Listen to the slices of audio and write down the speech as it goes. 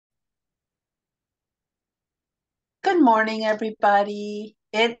Good morning, everybody.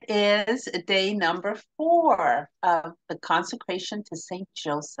 It is day number 4 of the consecration to Saint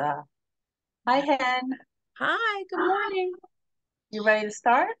Joseph. Hi, Hen. Hi, good morning. You ready to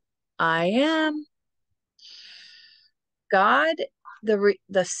start? I am God,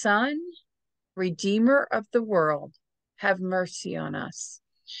 the Son, Redeemer of the world. Have mercy on us.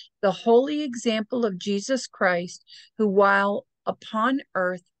 The holy example of Jesus Christ, who while upon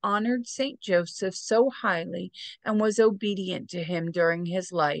earth honored Saint Joseph so highly and was obedient to him during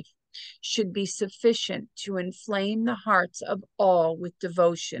his life, should be sufficient to inflame the hearts of all with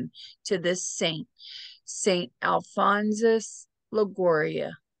devotion to this saint, Saint Alphonsus Liguori.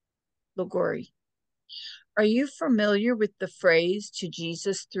 Are you familiar with the phrase to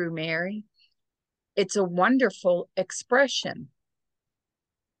Jesus through Mary? It's a wonderful expression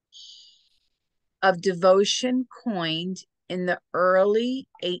of devotion coined in the early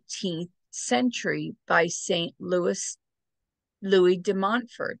 18th century by Louis de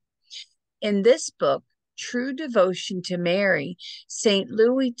Montfort. In this book, True Devotion to Mary, St.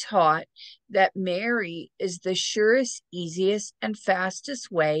 Louis taught that Mary is the surest, easiest, and fastest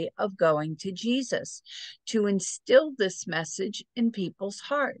way of going to Jesus, to instill this message in people's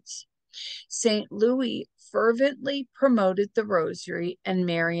hearts. St. Louis fervently promoted the Rosary and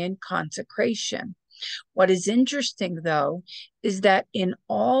Marian consecration. What is interesting, though, is that in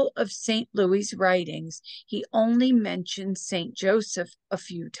all of St. Louis's writings, he only mentions St. Joseph a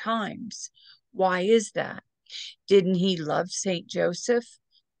few times. Why is that? Didn't he love St. Joseph?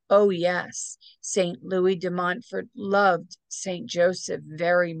 Oh, yes. St. Louis de Montfort loved St. Joseph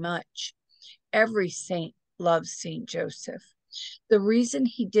very much. Every saint loves St. Joseph. The reason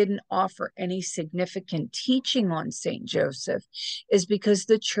he didn't offer any significant teaching on St. Joseph is because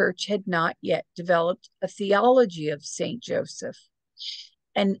the church had not yet developed a theology of St. Joseph.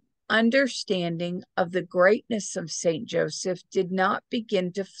 An understanding of the greatness of St. Joseph did not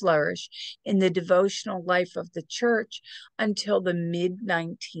begin to flourish in the devotional life of the church until the mid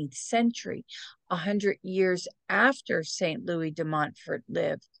 19th century, 100 years after St. Louis de Montfort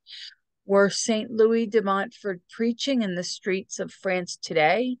lived. Were St. Louis de Montfort preaching in the streets of France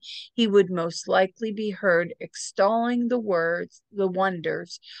today, he would most likely be heard extolling the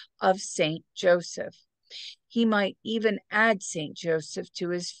wonders of St. Joseph. He might even add St. Joseph to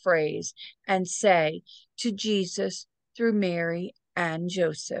his phrase and say, to Jesus through Mary and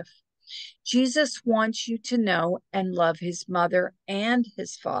Joseph. Jesus wants you to know and love his mother and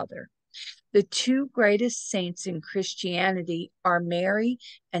his father. The two greatest saints in Christianity are Mary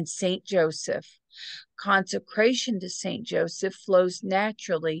and Saint Joseph. Consecration to Saint Joseph flows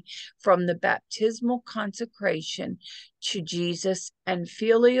naturally from the baptismal consecration to Jesus and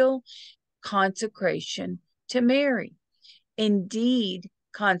filial consecration to Mary. Indeed,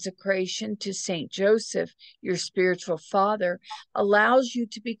 consecration to Saint Joseph, your spiritual father, allows you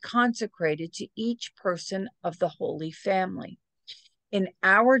to be consecrated to each person of the Holy Family. In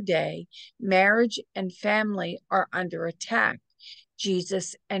our day, marriage and family are under attack.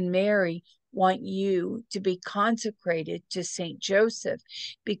 Jesus and Mary want you to be consecrated to Saint Joseph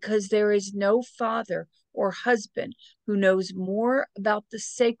because there is no father or husband who knows more about the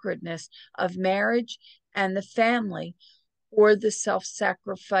sacredness of marriage and the family or the self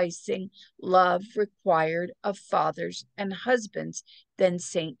sacrificing love required of fathers and husbands than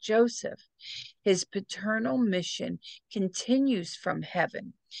Saint Joseph. His paternal mission continues from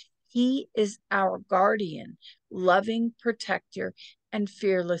heaven. He is our guardian, loving protector, and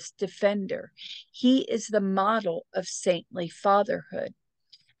fearless defender. He is the model of saintly fatherhood.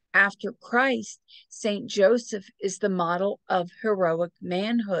 After Christ, Saint Joseph is the model of heroic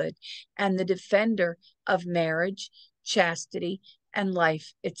manhood and the defender of marriage, chastity, and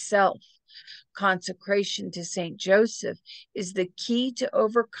life itself. Consecration to Saint Joseph is the key to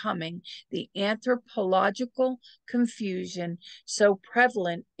overcoming the anthropological confusion so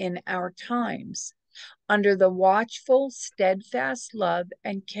prevalent in our times. Under the watchful, steadfast love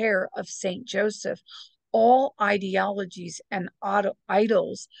and care of Saint Joseph, all ideologies and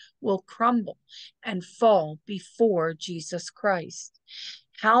idols will crumble and fall before Jesus Christ.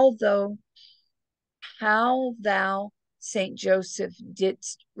 How though how thou, Saint Joseph,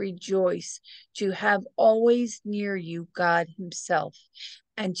 didst rejoice to have always near you God himself,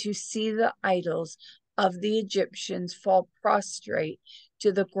 and to see the idols of the Egyptians fall prostrate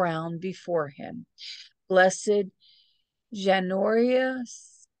to the ground before him. Blessed Janoria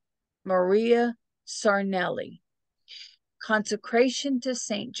Maria Sarnelli. Consecration to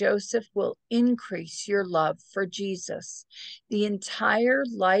Saint Joseph will increase your love for Jesus. The entire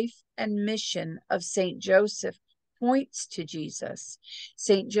life and mission of Saint Joseph points to Jesus.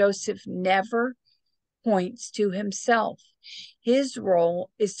 Saint Joseph never points to himself. His role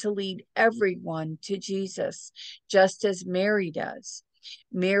is to lead everyone to Jesus, just as Mary does.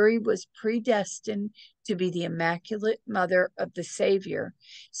 Mary was predestined to be the Immaculate Mother of the Savior.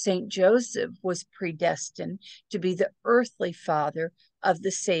 Saint Joseph was predestined to be the earthly father of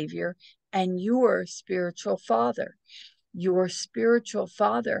the Savior and your spiritual father. Your spiritual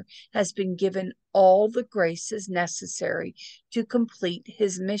father has been given all the graces necessary to complete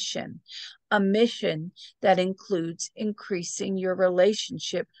his mission, a mission that includes increasing your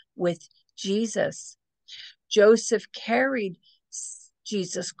relationship with Jesus. Joseph carried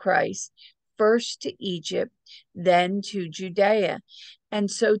Jesus Christ first to Egypt, then to Judea, and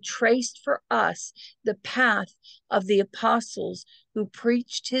so traced for us the path of the apostles who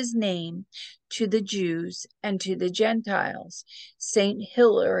preached his name to the Jews and to the Gentiles. Saint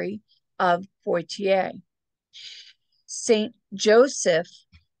Hilary of Poitiers. Saint Joseph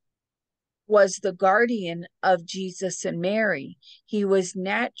was the guardian of Jesus and Mary. He was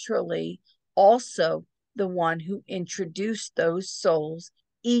naturally also the one who introduced those souls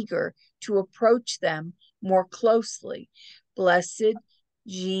eager to approach them more closely. Blessed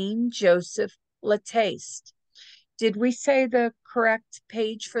Jean Joseph Lataste. Did we say the correct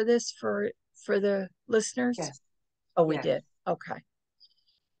page for this for the listeners? Yes. Oh, we Yes. did. Okay.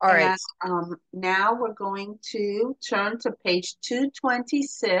 All right. And now we're going to turn to page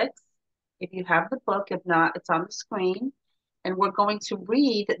 226. If you have the book, if not, it's on the screen. And we're going to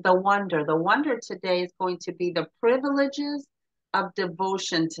read the wonder. The wonder today is going to be the privileges of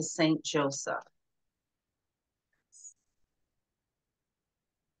devotion to Saint Joseph.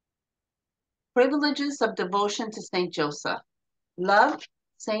 Privileges of devotion to Saint Joseph. Love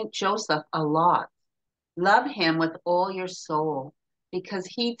Saint Joseph a lot. Love him with all your soul, because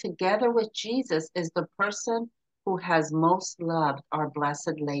he, together with Jesus, is the person who has most loved our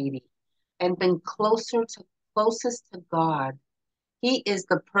Blessed Lady and been closest to God. He is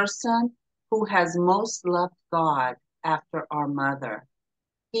the person who has most loved God after our mother.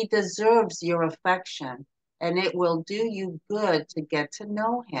 He deserves your affection, and it will do you good to get to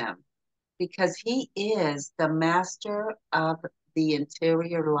know him, because he is the master of the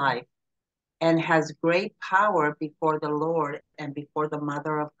interior life and has great power before the Lord and before the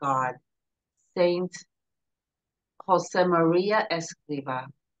Mother of God. Saint Josemaria Escriva.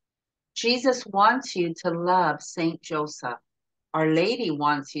 Jesus wants you to love Saint Joseph. Our Lady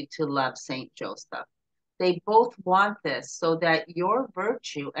wants you to love Saint Joseph. They both want this so that your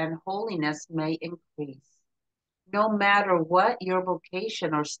virtue and holiness may increase. No matter what your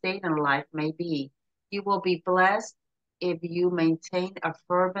vocation or state in life may be, you will be blessed if you maintain a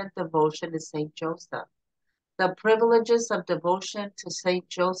fervent devotion to Saint Joseph. The privileges of devotion to Saint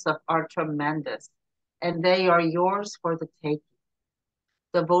Joseph are tremendous, and they are yours for the taking.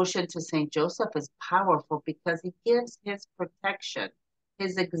 Devotion to Saint Joseph is powerful because he gives his protection,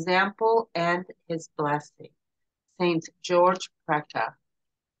 his example, and his blessing. Saint George Preka.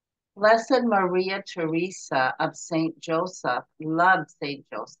 Blessed Maria Theresa of Saint Joseph loved Saint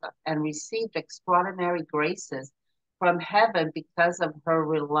Joseph and received extraordinary graces from heaven because of her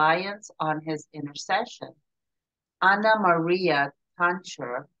reliance on his intercession. Anna Maria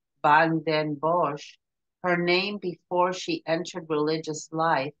Tancher van den Bosch, her name before she entered religious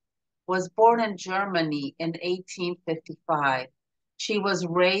life, was born in Germany in 1855. She was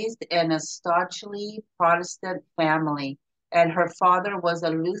raised in a staunchly Protestant family, and her father was a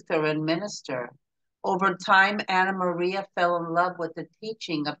Lutheran minister. Over time, Anna Maria fell in love with the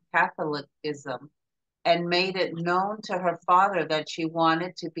teaching of Catholicism and made it known to her father that she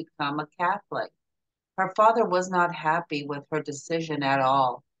wanted to become a Catholic. Her father was not happy with her decision at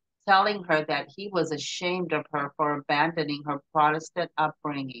all, telling her that he was ashamed of her for abandoning her Protestant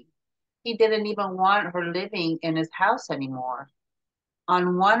upbringing. He didn't even want her living in his house anymore.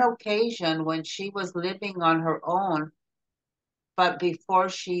 On one occasion, when she was living on her own, but before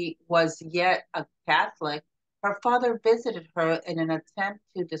she was yet a Catholic, her father visited her in an attempt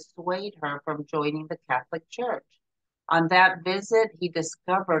to dissuade her from joining the Catholic Church. On that visit, he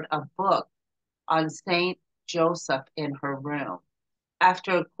discovered a book on Saint Joseph in her room.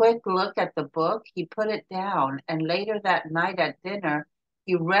 After a quick look at the book, he put it down, and later that night at dinner,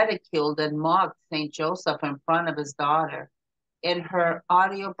 he ridiculed and mocked Saint Joseph in front of his daughter. In her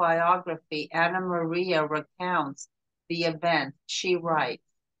autobiography, Anna Maria recounts the event. She writes,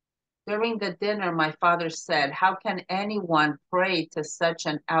 "During the dinner, my father said, 'How can anyone pray to such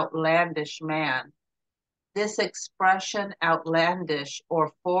an outlandish man?' This expression, outlandish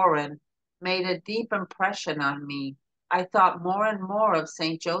or foreign, made a deep impression on me. I thought more and more of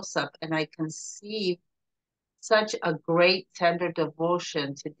Saint Joseph, and I conceived such a great tender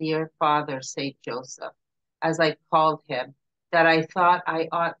devotion to dear Father Saint Joseph. as I called him, that I thought I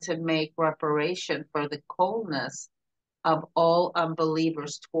ought to make reparation for the coldness of all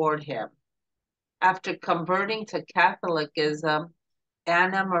unbelievers toward him. After converting to Catholicism,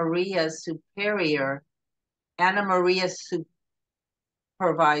 Anna Maria Superior, Anna Maria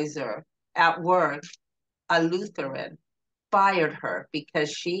Supervisor at work, a Lutheran, fired her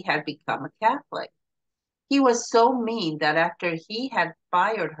because she had become a Catholic. He was so mean that after he had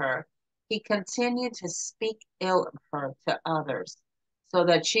fired her, he continued to speak ill of her to others, so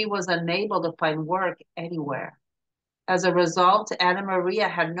that she was unable to find work anywhere. As a result, Anna Maria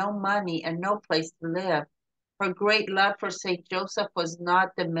had no money and no place to live. Her great love for Saint Joseph was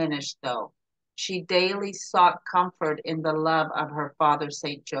not diminished, though. She daily sought comfort in the love of her father,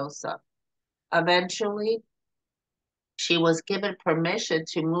 Saint Joseph. Eventually, she was given permission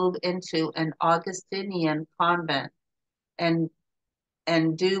to move into an Augustinian convent and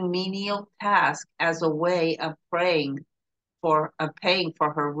do menial tasks as a way of paying for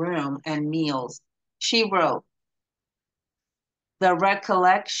her room and meals. She wrote, "The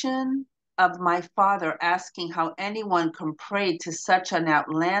recollection of my father asking how anyone can pray to such an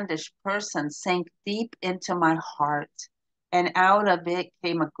outlandish person sank deep into my heart, and out of it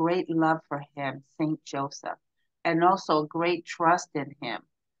came a great love for him, Saint Joseph, and also a great trust in him.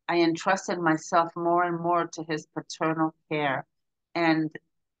 I entrusted myself more and more to his paternal care, and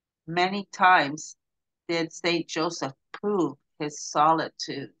many times did Saint Joseph prove his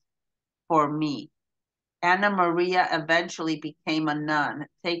solitude for me." Anna Maria eventually became a nun,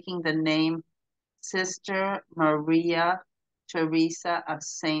 taking the name Sister Maria Teresa of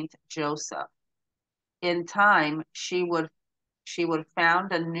Saint Joseph. In time, she would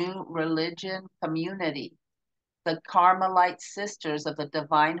found a new religion community, the Carmelite Sisters of the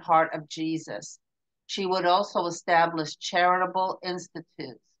Divine Heart of Jesus. She would also establish charitable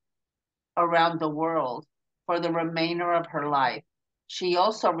institutes around the world for the remainder of her life. She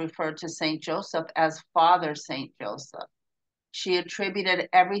also referred to Saint Joseph as Father Saint Joseph. She attributed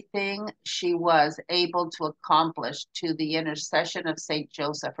everything she was able to accomplish to the intercession of Saint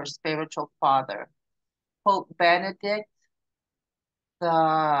Joseph, her spiritual father. Pope Benedict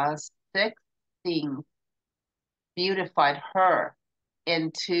the XVI beatified her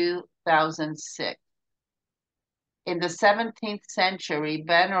in 2006. In the 17th century,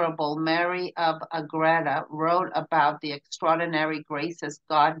 Venerable Mary of Agreda wrote about the extraordinary graces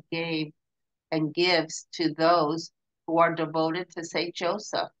God gave and gives to those who are devoted to Saint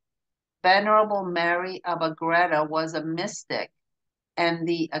Joseph. Venerable Mary of Agreda was a mystic and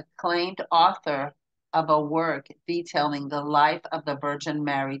the acclaimed author of a work detailing the life of the Virgin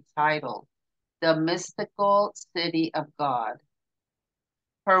Mary titled The Mystical City of God.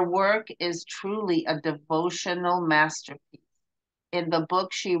 Her work is truly a devotional masterpiece. In the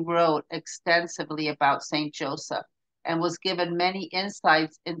book, she wrote extensively about Saint Joseph and was given many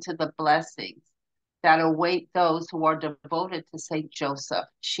insights into the blessings that await those who are devoted to Saint Joseph.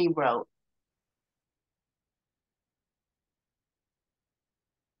 She wrote,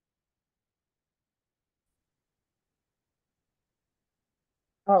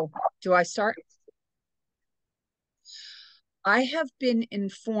 Oh, do I start? I have been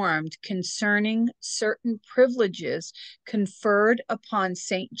informed concerning certain privileges conferred upon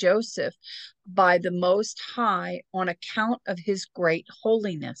Saint Joseph by the Most High on account of his great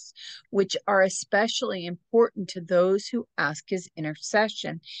holiness, which are especially important to those who ask his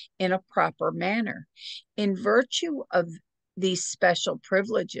intercession in a proper manner. In virtue of these special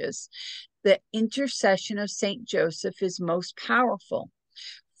privileges, the intercession of Saint Joseph is most powerful.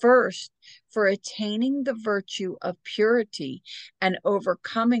 First, for attaining the virtue of purity and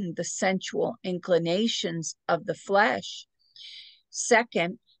overcoming the sensual inclinations of the flesh.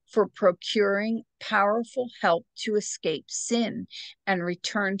 Second, for procuring powerful help to escape sin and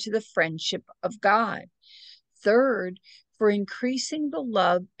return to the friendship of God. Third, for increasing the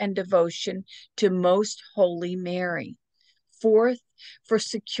love and devotion to Most Holy Mary. Fourth, for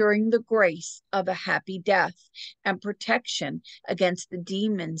securing the grace of a happy death and protection against the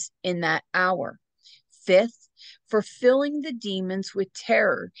demons in that hour. Fifth, for filling the demons with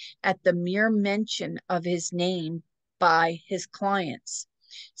terror at the mere mention of his name by his clients.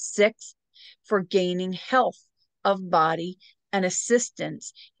 Sixth, for gaining health of body and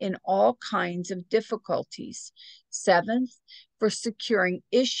assistance in all kinds of difficulties. Seventh, for securing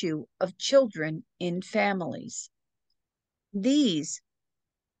issue of children in families. These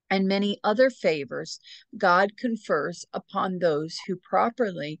and many other favors God confers upon those who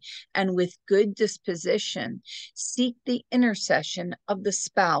properly and with good disposition seek the intercession of the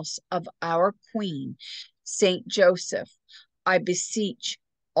spouse of our Queen, Saint Joseph. I beseech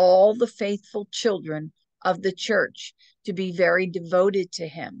all the faithful children of the church to be very devoted to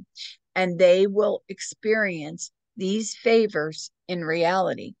him, and they will experience these favors in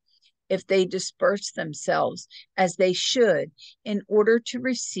reality if they disperse themselves as they should in order to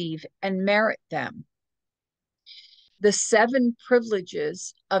receive and merit them. The 7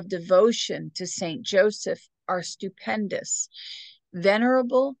 privileges of devotion to Saint Joseph are stupendous.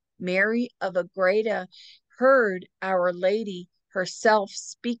 Venerable Mary of Agreda heard Our Lady herself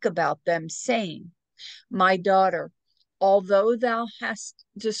speak about them, saying, "My daughter, although thou hast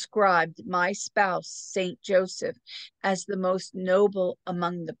described my spouse, Saint Joseph, as the most noble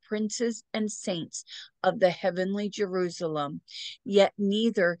among the princes and saints of the heavenly Jerusalem, yet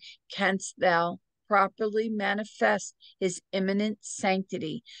neither canst thou properly manifest his eminent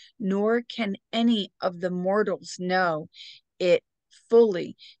sanctity, nor can any of the mortals know it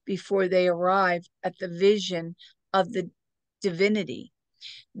fully before they arrive at the vision of the divinity.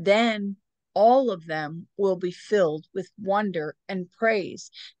 Then all of them will be filled with wonder and praise,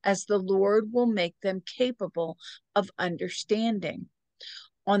 as the Lord will make them capable of understanding.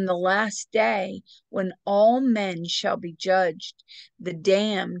 On the last day, when all men shall be judged, the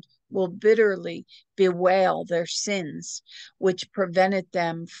damned will bitterly bewail their sins, which prevented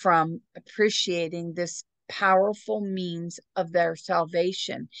them from appreciating this powerful means of their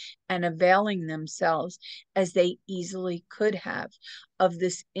salvation and availing themselves as they easily could have of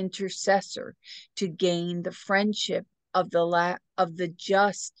this intercessor to gain the friendship of the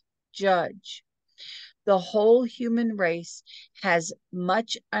just judge. The whole human race has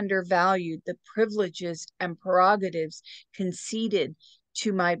much undervalued the privileges and prerogatives conceded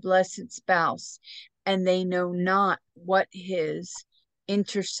to my blessed spouse, and they know not what his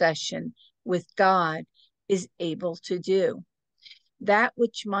intercession with God is able to do. That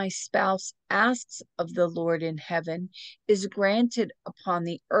which my spouse asks of the Lord in heaven is granted upon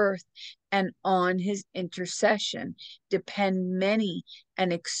the earth, and on his intercession depend many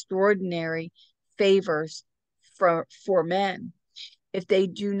and extraordinary favors for men, if they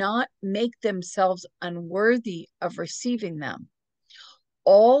do not make themselves unworthy of receiving them.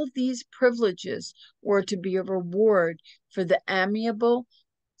 All these privileges were to be a reward for the amiable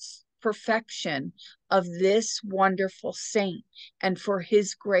perfection of this wonderful saint and for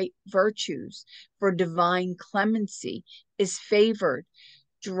his great virtues, for divine clemency is favored,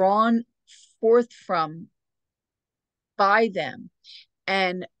 drawn forth from by them,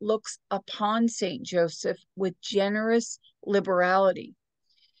 and looks upon Saint Joseph with generous liberality,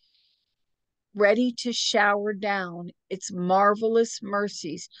 ready to shower down its marvelous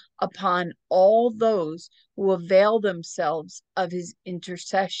mercies upon all those who avail themselves of his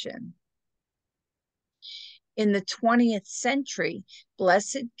intercession. In the 20th century,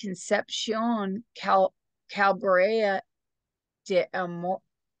 Blessed Concepcion Cabrera de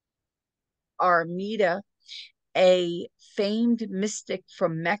Armida, a famed mystic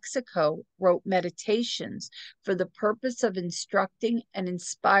from Mexico, wrote meditations for the purpose of instructing and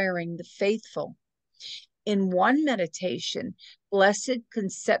inspiring the faithful. In one meditation, Blessed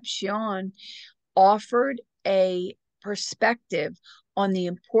Concepcion offered a perspective on the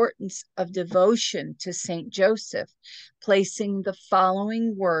importance of devotion to Saint Joseph, placing the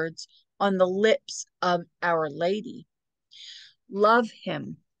following words on the lips of Our Lady. Love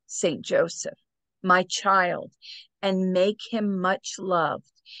him, Saint Joseph, my child, and make him much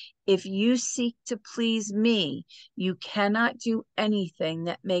loved. If you seek to please me, you cannot do anything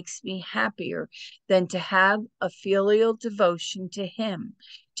that makes me happier than to have a filial devotion to him,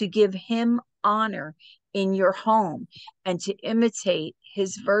 to give him honor in your home, and to imitate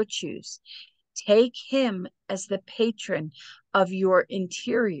his virtues. Take him as the patron of your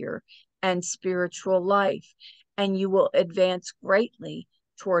interior and spiritual life, and you will advance greatly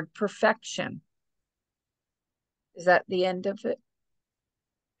toward perfection. Is that the end of it?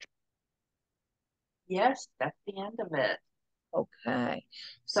 Yes, that's the end of it. Okay.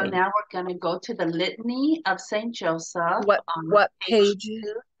 So now we're going to go to the Litany of Saint Joseph on what page?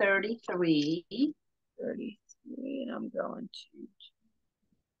 233. 33, and I'm going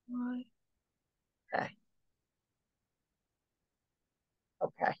to. Okay.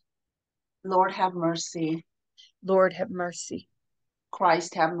 Okay. Lord have mercy. Lord have mercy.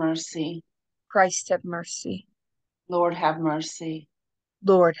 Christ have mercy. Christ have mercy. Lord have mercy.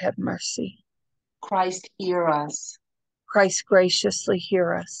 Lord have mercy. Christ hear us. Christ graciously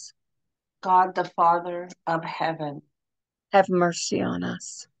hear us. God the Father of heaven, have mercy on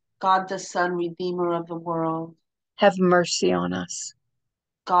us. God the Son, Redeemer of the world, have mercy on us.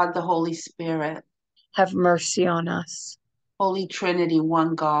 God the Holy Spirit, have mercy on us. Holy Trinity,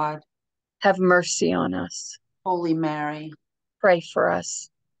 one God, have mercy on us. Holy Mary, pray for us.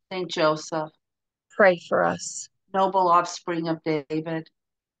 Saint Joseph, Pray for us. Noble offspring of David,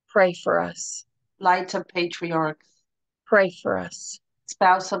 Pray for us. light of patriarchs, Pray for us.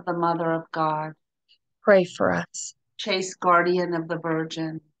 spouse of the Mother of God, Pray for us. chaste guardian of the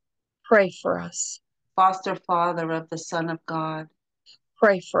Virgin, Pray for us. foster father of the Son of God,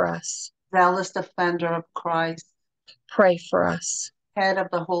 Pray for us. zealous defender of Christ, Pray for us. head of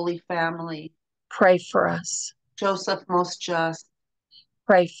the Holy Family, Pray for us. Joseph most just,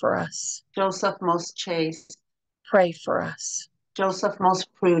 Pray for us. Joseph most chaste, Pray for us. Joseph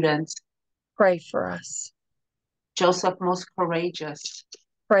most prudent, Pray for us. Joseph most courageous,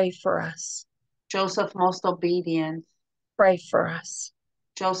 Pray for us. Joseph most obedient, Pray for us.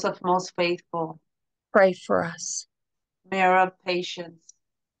 Joseph most faithful, Pray for us. mirror of patience,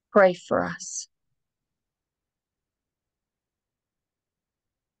 Pray for us.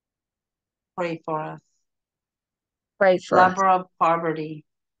 pray for us, Pray for us. lover of poverty,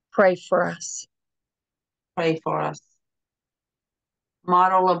 Pray for us. pray for us,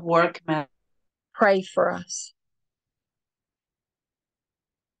 model of workmen, Pray for us.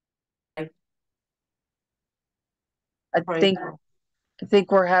 I pray think for us. I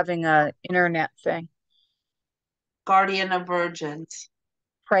think we're having a internet thing. Guardian of virgins,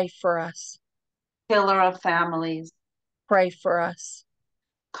 Pray for us. pillar of families, Pray for us.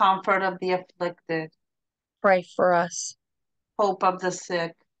 comfort of the afflicted, Pray for us. hope of the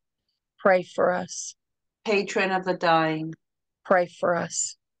sick, Pray for us. patron of the dying, Pray for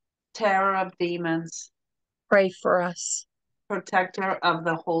us. terror of demons, Pray for us. protector of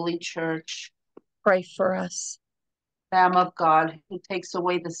the Holy Church, Pray for us. Lamb of God who takes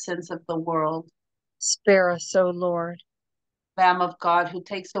away the sins of the world, Spare us, O Lord. Lamb of God who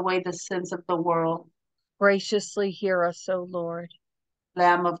takes away the sins of the world, Graciously hear us, O Lord.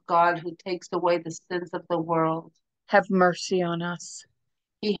 Lamb of God who takes away the sins of the world. Have mercy on us.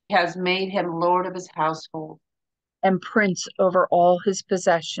 He has made him Lord of his household. And Prince over all his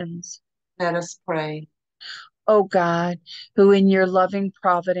possessions. Let us pray. O God, who in your loving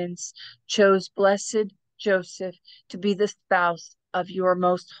providence chose blessed Joseph to be the spouse of your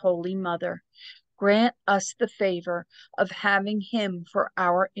most holy mother, grant us the favor of having him for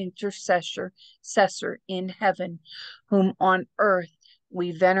our intercessor in heaven, whom on earth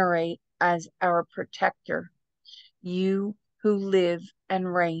we venerate as our protector. You who live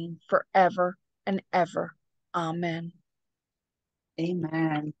and reign forever and ever. Amen.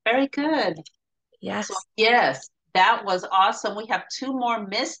 Amen. Very good. So, Yes. yes, that was awesome. We have two more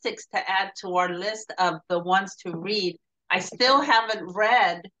mystics to add to our list of the ones to read. I still haven't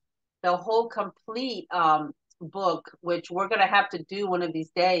read the whole complete book, which we're going to have to do one of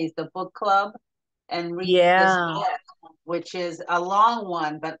these days, the book club, and read this Yeah. book, which is a long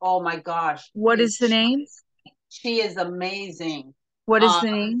one, but oh my gosh, What is the name? she is amazing. What is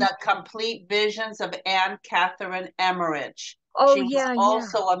the name? The Complete Visions of Anne Catherine Emmerich. Oh, She was yeah, yeah.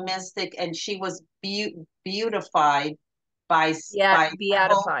 also a mystic, and she was beautified by Yeah, Pope,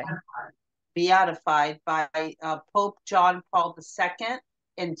 beatified. beatified by Pope John Paul II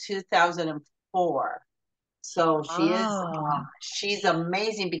in 2004. So Oh, she's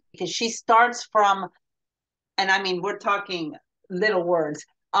amazing because she starts from, and I mean we're talking little words.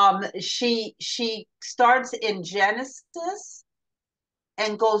 She starts in Genesis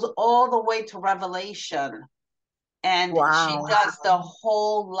and goes all the way to Revelation. And she wow. does the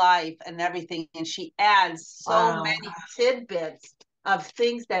whole life and everything. And she adds so Wow. many tidbits of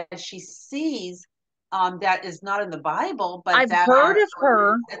things that she sees that is not in the Bible, but I've that heard are of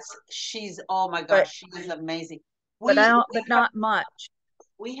her, she's oh my but gosh, she is amazing. I We don't, but not much.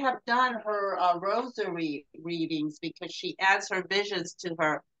 we have done her rosary readings because she adds her visions to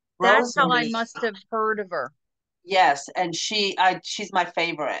her That's how I rosary. must have heard of her. Yes, and she's my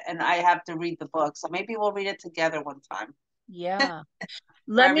favorite, and I have to read the book, so maybe we'll read it together one time Yeah. for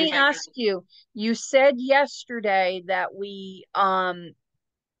Let me everybody. ask you, you said yesterday that we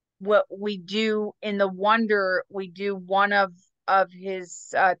what we do in the Wonder, we do one of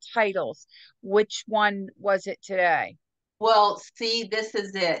his titles. Which one was it today? Well, see, this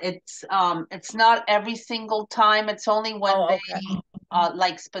is it. It's not every single time. It's only when Oh, they okay.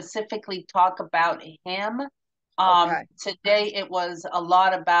 like specifically talk about him. Okay. Today it was a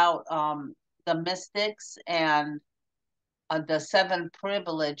lot about the mystics and the seven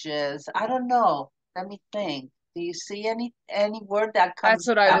privileges. I don't know. Let me think. Do you see any word that That's comes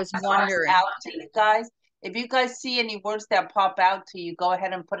what I that was pops wondering. out to you guys? If you guys see any words that pop out to you, go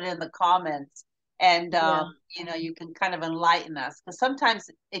ahead and put it in the comments, and Yeah. you can kind of enlighten us because sometimes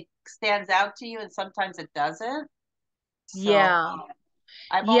it stands out to you and sometimes it doesn't. So Yeah.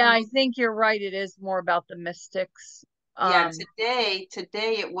 I've Yeah, only I think you're right. It is more about the mystics. Yeah, Um,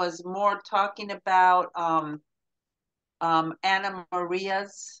 today it was more talking about Anna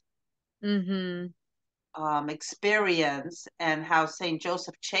Maria's mm-hmm. experience and how Saint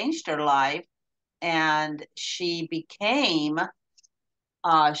Joseph changed her life, and she became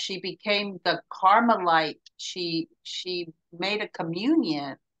the Carmelite. She made a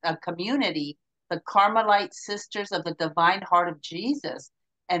community, the Carmelite Sisters of the Divine Heart of Jesus,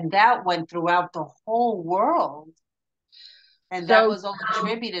 and that went throughout the whole world. And that So was all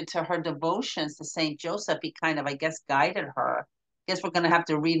attributed to her devotions to Saint Joseph. He kind of, I guess, guided her. I guess we're going to have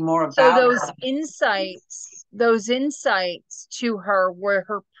to read more So about it. those insights to her were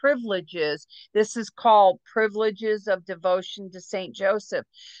her privileges. This is called privileges of devotion to Saint Joseph.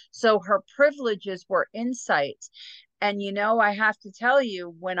 So her privileges were insights. And I have to tell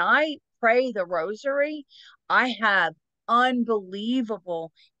you, when I pray the rosary, I have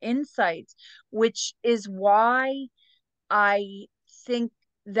unbelievable insights, which is why I think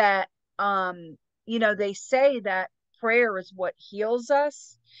that they say that prayer is what heals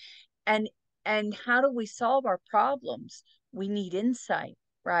us, and how do we solve our problems? We need insight,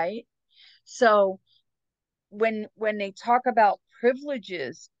 right? So when they talk about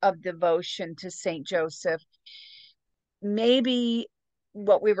privileges of devotion to Saint Joseph, maybe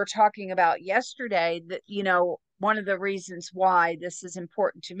what we were talking about yesterday, that one of the reasons why this is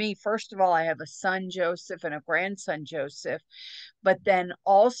important to me, first of all, I have a son Joseph and a grandson Joseph, but then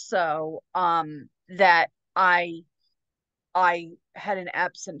also that I had an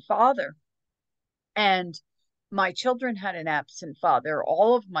absent father, and my children had an absent father,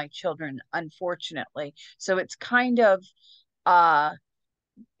 all of my children, unfortunately. So it's kind of uh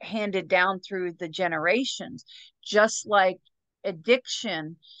handed down through the generations, just like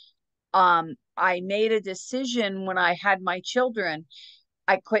addiction. I made a decision when I had my children.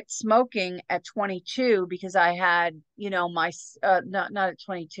 I quit smoking at 22 because I had, my not at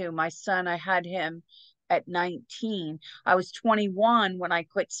 22, my son, I had him at 19. I was 21 when I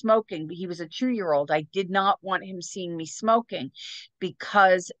quit smoking, but he was a 2-year-old. I did not want him seeing me smoking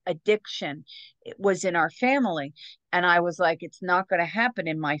because addiction, it was in our family, and I was like, it's not going to happen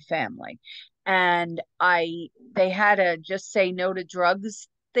in my family. And they had a just say no to drugs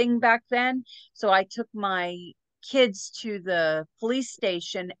thing back then. So I took my kids to the police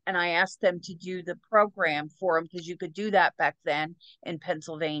station and I asked them to do the program for them, because you could do that back then in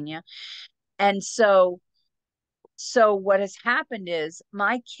Pennsylvania. And so what has happened is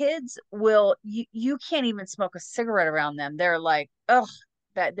my kids will, you can't even smoke a cigarette around them. They're like, ugh,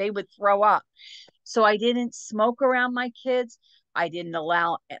 that they would throw up. So I didn't smoke around my kids. I didn't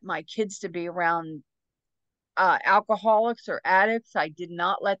allow my kids to be around alcoholics or addicts. I did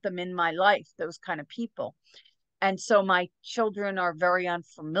not let them in my life, those kind of people. And so my children are very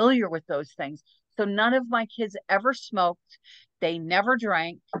unfamiliar with those things. So none of my kids ever smoked. They never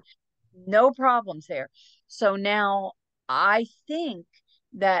drank. No problems there. So now I think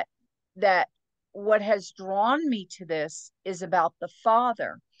that that what has drawn me to this is about the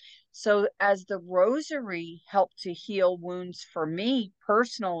Father. So as the rosary helped to heal wounds for me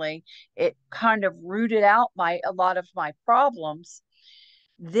personally, it kind of rooted out a lot of my problems.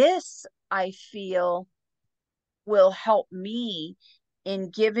 This, I feel, will help me in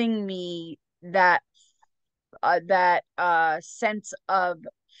giving me that sense of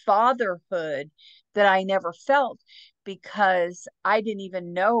fatherhood that I never felt, because I didn't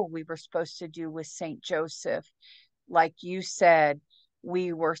even know we were supposed to do with Saint Joseph. Like you said,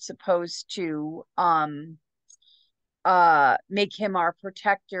 we were supposed to make him our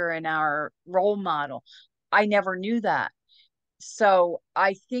protector and our role model. I never knew that. So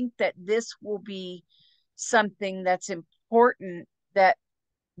I think that this will be something that's important, that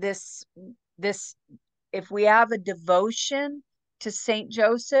this this if we have a devotion to Saint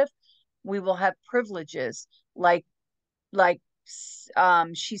Joseph, we will have privileges, like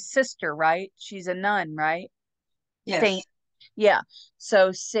she's sister, right? She's a nun, right? Saint, Yes. yeah.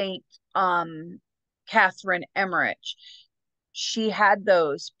 So Saint Catherine Emmerich, she had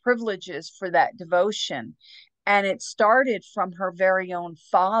those privileges for that devotion, and it started from her very own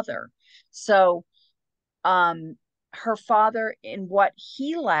father. So um her father, in what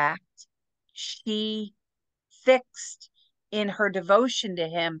he lacked, she fixed in her devotion to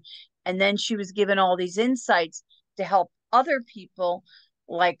him. And then she was given all these insights to help other people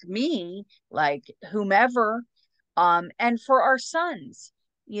like me, like whomever, and for our sons.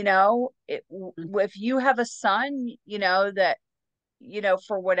 If you have a son, that,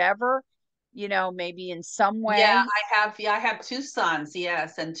 for whatever, maybe in some Yeah, way. I have two sons,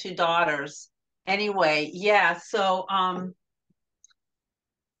 yes, and two daughters. Anyway, yeah, so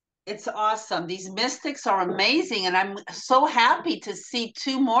It's awesome. These mystics are amazing, and I'm so happy to see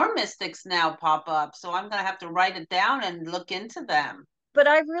two more mystics now pop up. So I'm gonna have to write it down and look into them. But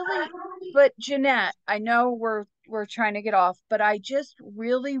I really, but Jeanette, I know we're trying to get off, but I just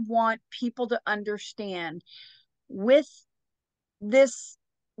really want people to understand with this,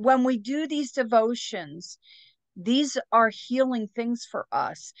 when we do these devotions, these are healing things for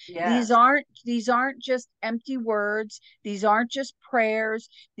us. Yes. These aren't just empty words. These aren't just prayers.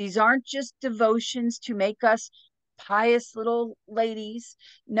 These aren't just devotions to make us pious little ladies.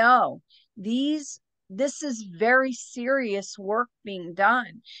 No, these this is very serious work being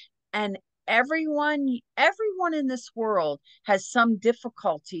done. And everyone in this world has some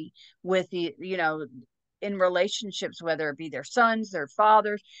difficulty with the, in relationships, whether it be their sons, their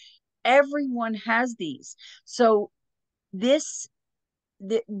fathers. Everyone has these. So this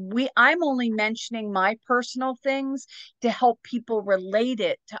we I'm only mentioning my personal things to help people relate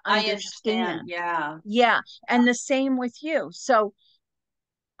it, to I understand. understand. Yeah. Yeah, and the same with you. So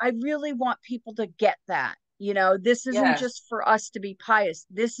I really want people to get that. This isn't Yes. just for us to be pious.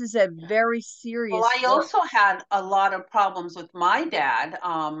 This is a very Well, serious I work. also had a lot of problems with my dad.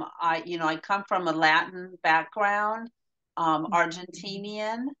 I come from a Latin background,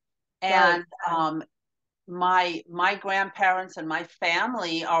 Argentinian, Right. and my grandparents and my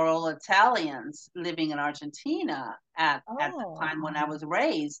family are all Italians living in Argentina at the Oh. time when I was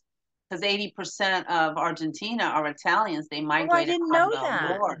raised, because 80% of Argentina are Italians. They Oh, I migrated didn't from know the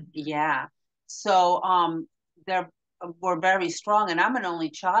that. war. Yeah. So they're were very strong, and I'm an only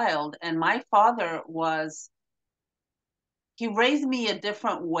child, and my father was he raised me a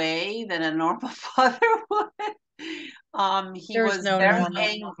different way than a normal father would. He There's was no very normal.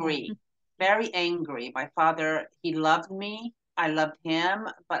 angry, very angry. My father, he loved me. I loved him,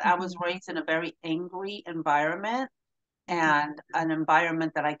 but I was Mhm, raised in a very angry environment mhm. and an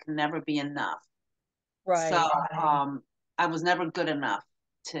environment that I could never be enough. So Right, I was never good enough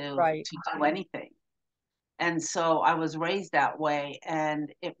right, to do anything. And so I was raised that way,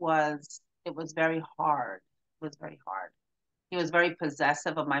 and it was very hard. It was very hard. He was very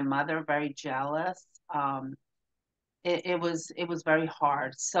possessive of my mother, very jealous. It was very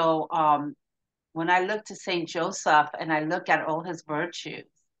hard. So when I look to Saint Joseph and I look at all his virtues,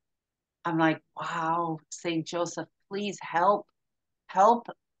 I'm like, wow, Saint Joseph, please help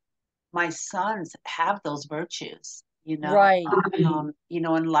my sons have those virtues. right.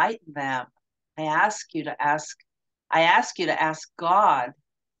 Enlighten them. I ask you to ask. I ask you to ask God,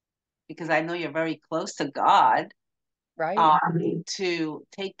 because I know you're very close to God, Right, to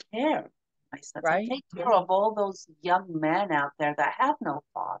take care of my sons and right. take care of all those young men out there that have no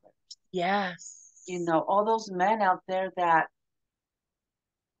father. Yes. All those men out there that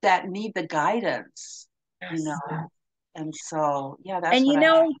need the guidance, you Yes. know. And so, yeah, that's And what I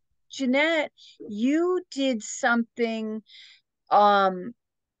have. Jeanette, you did something um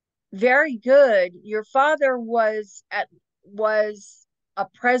very good. Your father was a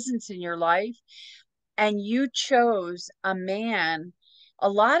presence in your life, and you chose a man. A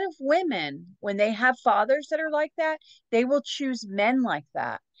lot of women, when they have fathers that are like that, they will choose men like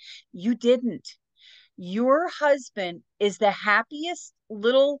that. You didn't. Your husband is the happiest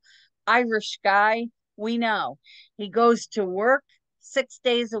little Irish guy we know. He goes to work 6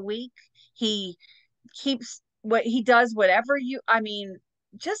 days a week. He keeps what he does, whatever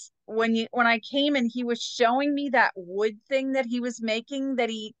just when I came and he was showing me that wood thing that he was making, that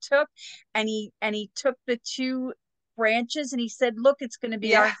he took, and he took the two branches and he said, look, it's going to be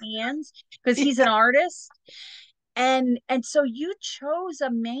Yeah. our hands, because he's an artist. And so you chose a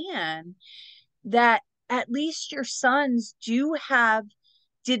man that, at least your sons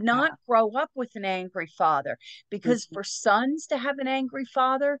did not Yeah. grow up with an angry father, because Mhm. for sons to have an angry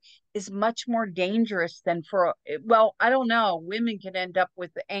father is much more dangerous than well, I don't know, women can end up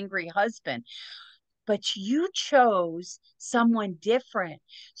with an angry husband, but you chose someone different.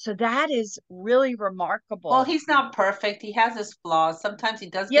 So that is really Well, remarkable. he's not perfect. He has his flaws. Sometimes he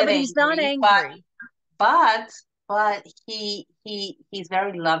does Yeah, get but he's not angry, but angry. but but he's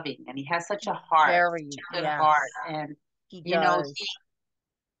very loving, and he has such a heart, such Very, a good heart, yes, and he you know does.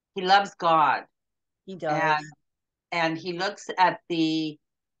 he loves God, He and does. he looks at the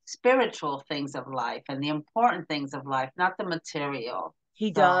spiritual things of life and the important things of life, not the material.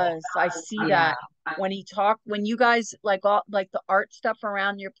 He So does. I see yeah, that when you guys like the art stuff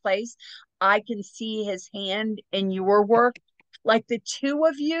around your place, I can see his hand in your work. Like the two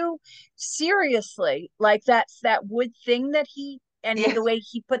of you, seriously, like that wood thing that yeah, the way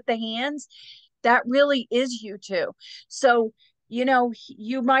he put the hands, that really is you two. So,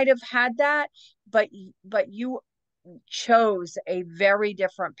 you might have had that, but you chose a very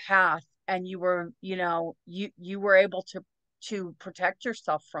different path, and you were, you were able to protect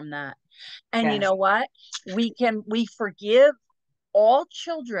yourself from that. And you Yes. know what? We forgive all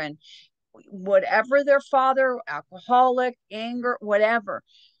children, whatever their father, alcoholic, anger, whatever.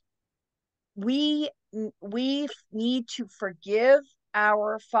 We need to forgive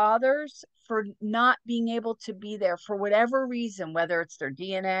our fathers for not being able to be there for whatever reason, whether it's their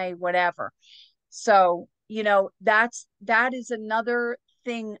DNA, whatever. So, that is another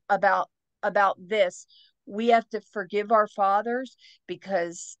thing about this. We have to forgive our fathers,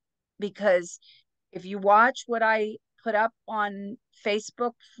 because if you watch what I put up on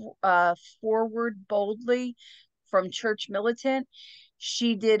Facebook, Forward Boldly from Church Militant,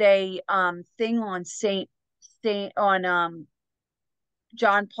 she did a thing on Saint on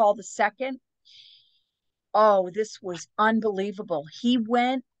John Paul II. Oh, this was unbelievable. He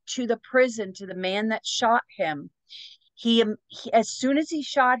went to the prison, to the man that shot him. He, as soon as he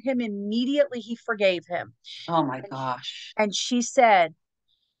shot him, immediately he forgave him. Oh my And, gosh. and she said,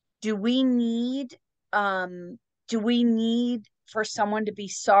 "Do we need um do we need for someone to be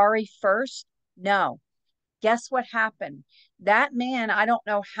sorry first? No." Guess what happened? That man, I don't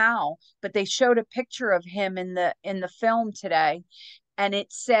know how, but they showed a picture of him in the film today, and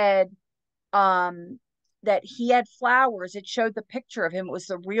it said um that he had flowers. It showed the picture of him. It was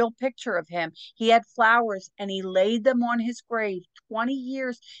the real picture of him. He had flowers and he laid them on his grave. 20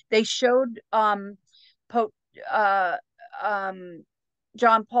 years. They showed po- uh um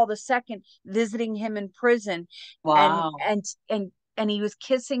John Paul II visiting him in prison, and Wow. and he was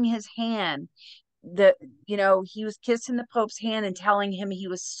kissing his hand. He was kissing the Pope's hand and telling him he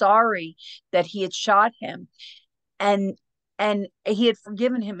was sorry that he had shot him, and he had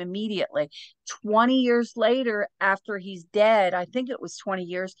forgiven him immediately. 20 years later, after he's dead, I think it was 20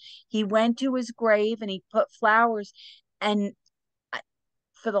 years, he went to his grave and he put flowers. And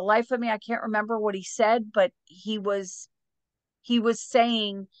for the life of me, I can't remember what he said, but he was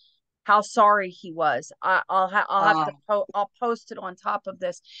saying how sorry he was. I'll have to Wow. I'll post it on top of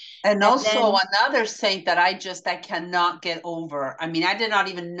this. And And also then, another saint that I cannot get over. I mean, I did not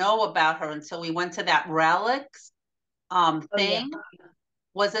even know about her until we went to that relics oh yeah, thing.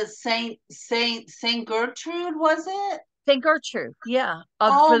 Was it Saint Gertrude, was it? Saint Gertrude, yeah,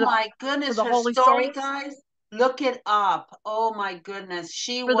 Oh for the my for goodness, the her Holy story, Souls, guys. Look it up. Oh my goodness.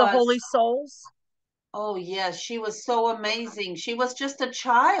 She for the was, Holy Souls. oh yes, she was so amazing. She was just a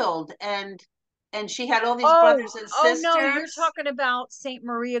child, and she had all these Oh, brothers and oh no, you're sisters. talking about Saint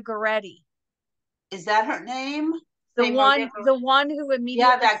Maria Goretti, Is that her name? the Saint Maria. one who Yeah,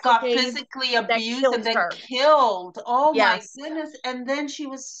 immediately that got forgave, physically that abused and killed then her. killed. Oh my Yes, goodness. And then she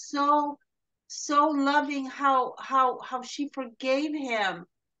was so loving how she forgave him.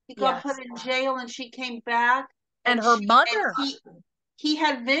 He got put yes, in jail and she came back and and her she and mother. he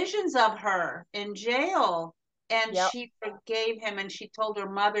had visions of her in jail and Yep, she forgave him and she told her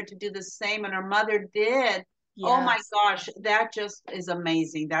mother to do the same and her mother did. Oh my yes. gosh, that just is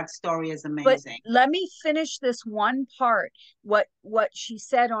amazing. That story is But amazing. let me finish this one part. What she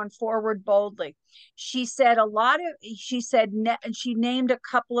said on Forward Boldly. She said a lot of she said and she named a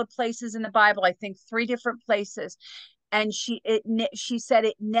couple of places in the Bible, I think three different places. And she said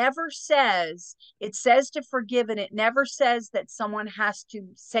it never says, it says to forgive, and it never says that someone has to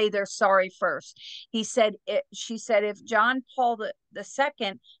say they're sorry first. She said if John Paul the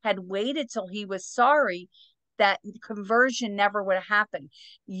second had waited till he was sorry, that conversion never would have happened.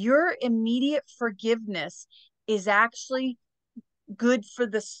 Your immediate forgiveness is actually good for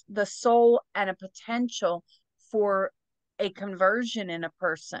the soul and a potential for a conversion in a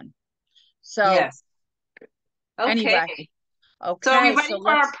person. So Yes. Okay. anyway, So are we okay, ready so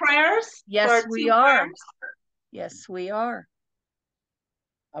for our let's, prayers? For our yes, we two are. prayers? Yes, we are.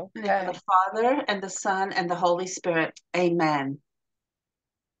 In the name of the Okay. Father and the Son and the Holy Spirit. Amen.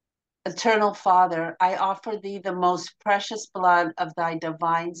 Eternal Father, I offer thee the most precious blood of thy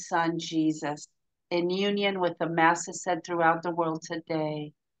divine Son, Jesus, in union with the masses said throughout the world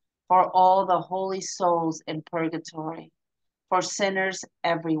today, for all the holy souls in purgatory, for sinners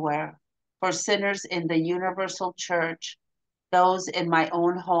everywhere, for sinners in the universal church, those in my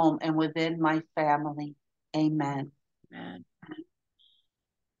own home and within my family. Amen. Man,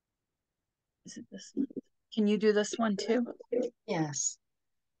 is it this one? Can you do this one too? Yes.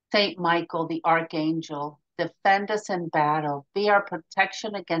 Saint Michael, the archangel, defend us in battle. Be our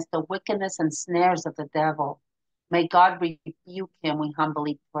protection against the wickedness and snares of the devil. May God rebuke him, we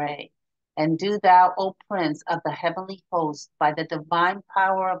humbly pray. And do thou, O Prince of the heavenly host, by the divine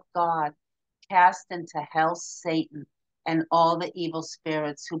power of God, cast into hell Satan and all the evil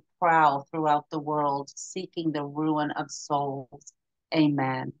spirits who prowl throughout the world seeking the ruin of souls.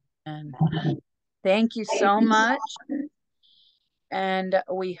 Amen. And thank you so much. And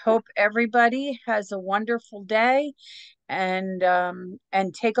we hope everybody has a wonderful day, and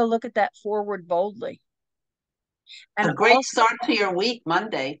take a look at that Forward Boldly. And A great also, start to your week,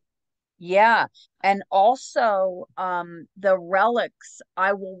 Monday. yeah, and also the relics.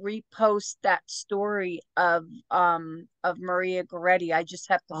 I will repost that story of Maria Goretti. I just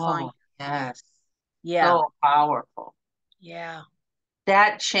have to find Oh, yes. Yeah, So powerful. yeah,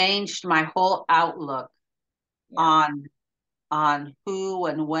 That changed my whole outlook yeah, on who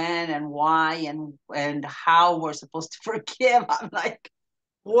and when and why and how we're supposed to forgive. I'm like, yep,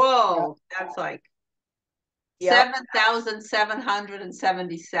 whoa, that's like yep,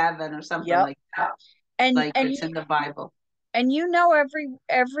 7,777 or something yep. like that. And Like and it's you in the Bible. and you know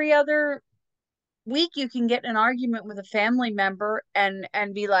every other week you can get in an argument with a family member and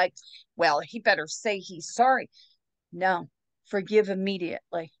be like, well, he better say he's sorry. No, forgive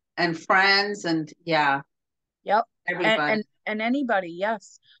immediately. And friends and yeah, Yep. And everybody. and and anybody,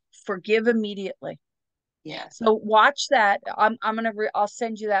 yes. Forgive immediately. Yes. So watch that. I'll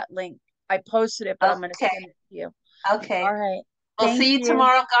send you that link. I posted it, but I'm gonna Okay. send it to you. All Okay. right. We'll Thank see you you.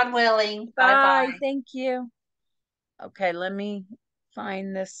 tomorrow, God willing. Bye Bye. bye. Thank you. Okay, let me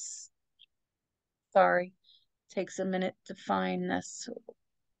find this. Sorry. Takes a minute to find this.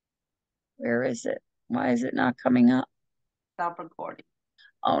 Where is it? Why is it not coming up? Stop recording.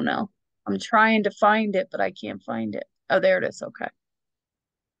 Oh no. I'm trying to find it, but I can't find it. Oh, there it is. Okay.